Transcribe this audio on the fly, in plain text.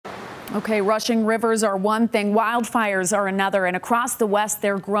Okay, rushing rivers are one thing, wildfires are another, and across the West,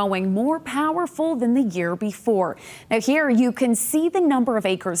 they're growing more powerful than the year before. Now here you can see the number of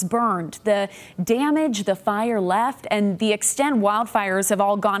acres burned, the damage the fire left, and the extent wildfires have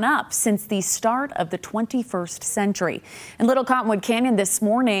all gone up since the start of the 21st century. In Little Cottonwood Canyon this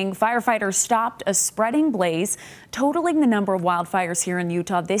morning, firefighters stopped a spreading blaze, totaling the number of wildfires here in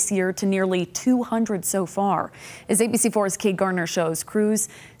Utah this year to nearly 200 so far. As ABC4's Kate Garner shows, crews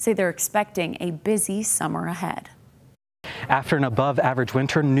say they're expecting a busy summer ahead. After an above-average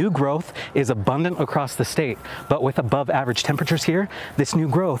winter, new growth is abundant across the state. But with above-average temperatures here, this new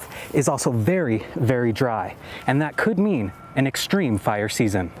growth is also very, very dry. And that could mean an extreme fire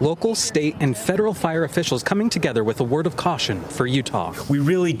season. Local, state, and federal fire officials coming together with a word of caution for Utah. We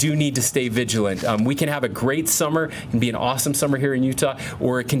really do need to stay vigilant. We can have a great summer, it can be an awesome summer here in Utah,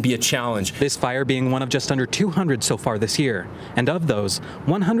 or it can be a challenge. This fire being one of just under 200 so far this year. And of those,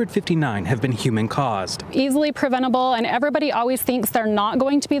 159 have been human-caused. Easily preventable, and everybody always thinks they're not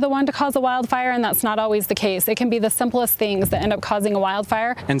going to be the one to cause a wildfire, and that's not always the case. It can be the simplest things that end up causing a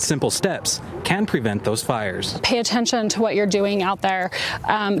wildfire. And simple steps can prevent those fires. Pay attention to what you're doing out there.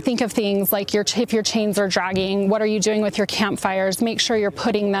 Think of things like if your chains are dragging, what are you doing with your campfires? Make sure you're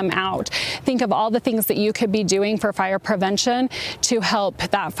putting them out. Think of all the things that you could be doing for fire prevention to help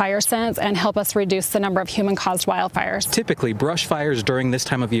that fire sense and help us reduce the number of human-caused wildfires. Typically, brush fires during this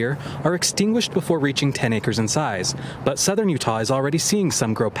time of year are extinguished before reaching 10 acres in size, but southern Utah is already seeing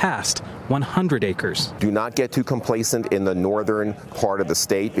some grow past 100 acres. Do not get too complacent in the northern part of the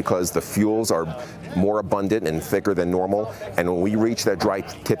state because the fuels are more abundant and thicker than normal. And when we reach that dry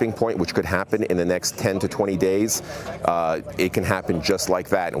tipping point, which could happen in the next 10 to 20 days, it can happen just like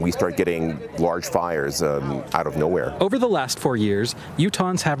that. And we start getting large fires out of nowhere. Over the last 4 years,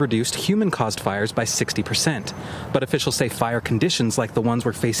 Utahns have reduced human-caused fires by 60%. But officials say fire conditions like the ones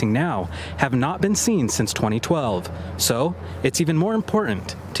we're facing now have not been seen since 2012. So it's even more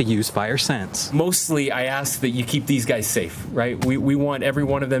important to use fire sense. Mostly, I ask that you keep these guys safe, right? We want every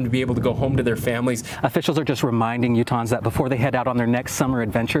one of them to be able to go home to their families. Officials are just reminding Utahns that before they head out on their next summer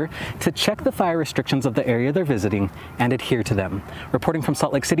adventure, to check the fire restrictions of the area they're visiting and adhere to them. Reporting from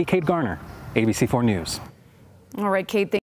Salt Lake City, Kate Garner, ABC4 News. All right, Kate.